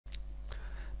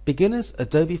Beginner's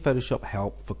Adobe Photoshop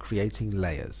help for creating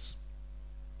layers.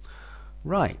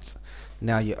 Right,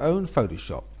 now you own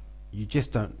Photoshop. You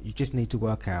just need to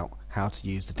work out how to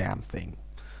use the damn thing.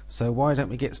 So why don't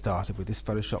we get started with this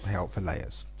Photoshop help for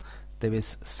layers? There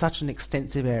is such an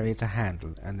extensive area to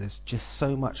handle, and there's just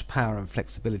so much power and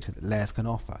flexibility that layers can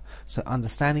offer, so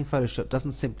understanding Photoshop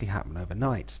doesn't simply happen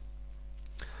overnight.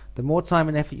 The more time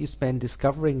and effort you spend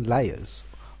discovering layers,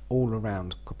 all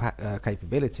around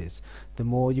capabilities, the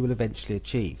more you will eventually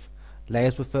achieve.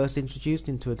 Layers were first introduced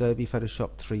into Adobe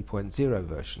Photoshop 3.0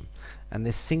 version, and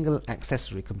this single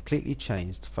accessory completely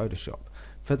changed Photoshop.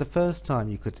 For the first time,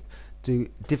 you could do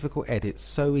difficult edits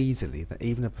so easily that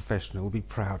even a professional will be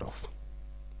proud of.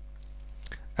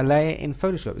 A layer in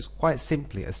Photoshop is quite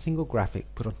simply a single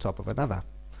graphic put on top of another.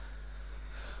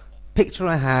 Picture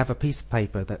I have a piece of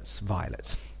paper that's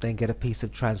violet, then get a piece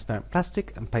of transparent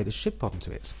plastic and paint a ship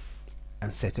onto it,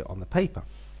 and set it on the paper.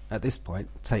 At this point,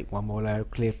 take one more layer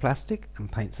of clear plastic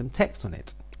and paint some text on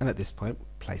it, and at this point,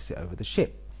 place it over the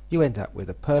ship. You end up with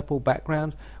a purple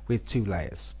background with two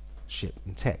layers, ship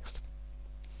and text.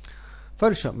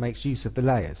 Photoshop makes use of the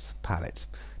Layers palette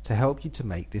to help you to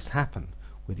make this happen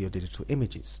with your digital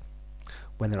images.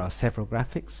 When there are several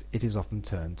graphics, it is often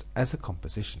termed as a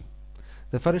composition.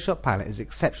 The Photoshop palette is an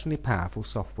exceptionally powerful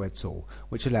software tool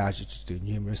which allows you to do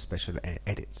numerous special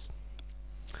edits.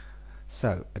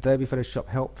 So, Adobe Photoshop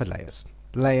help for layers.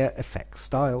 Layer effects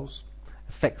styles.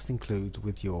 Effects include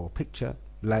with your picture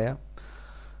layer.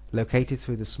 Located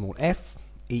through the small f,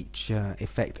 each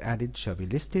effect added shall be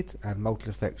listed, and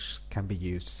multiple effects can be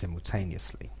used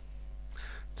simultaneously.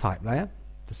 Type layer,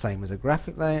 the same as a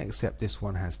graphic layer, except this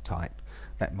one has type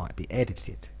that might be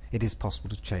edited. It is possible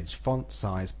to change font,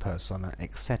 size, persona,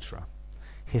 etc.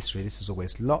 History, this is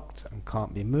always locked and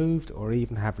can't be moved or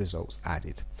even have results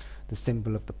added. The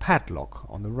symbol of the padlock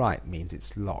on the right means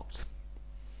it's locked.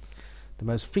 The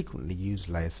most frequently used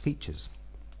layers features.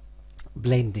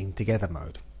 Blending together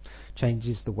mode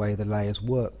changes the way the layers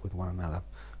work with one another.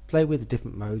 Play with the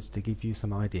different modes to give you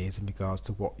some ideas in regards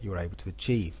to what you're able to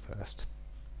achieve first.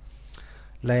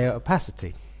 Layer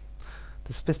opacity.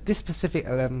 This specific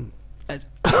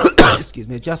excuse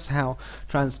me, adjusts how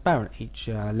transparent each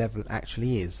level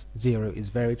actually is. 0 is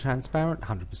very transparent,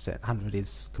 100%, 100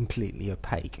 is completely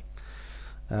opaque.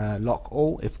 Lock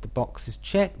all, if the box is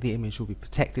checked, the image will be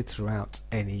protected throughout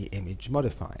any image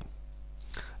modifying.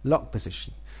 Lock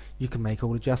position. You can make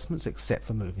all adjustments except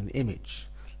for moving the image.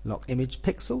 Lock image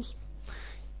pixels.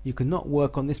 You cannot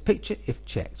work on this picture if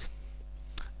checked.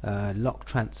 Lock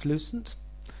translucent.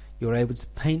 You're able to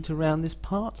paint around this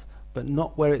part, but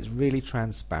not where it's really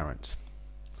transparent.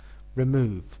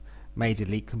 Remove may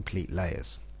delete complete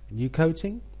layers. New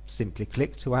coating, simply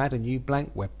click to add a new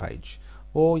blank web page,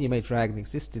 or you may drag an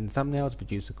existing thumbnail to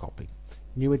produce a copy.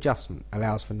 New adjustment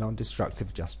allows for non-destructive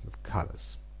adjustment of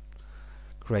colors.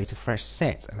 Create a fresh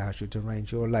set allows you to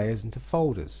arrange your layers into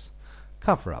folders.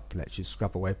 Cover up lets you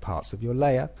scrub away parts of your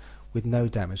layer with no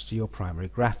damage to your primary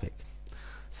graphic.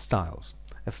 Styles,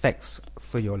 effects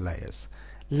for your layers,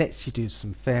 lets you do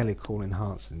some fairly cool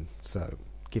enhancing, so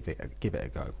give it a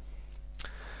go.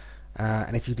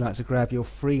 And if you'd like to grab your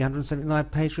free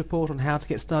 179-page report on how to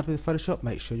get started with Photoshop,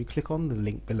 make sure you click on the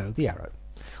link below the arrow,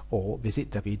 or visit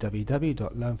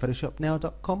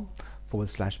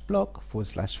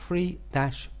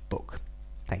www.learnphotoshopnow.com/blog/free-book.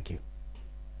 Thank you.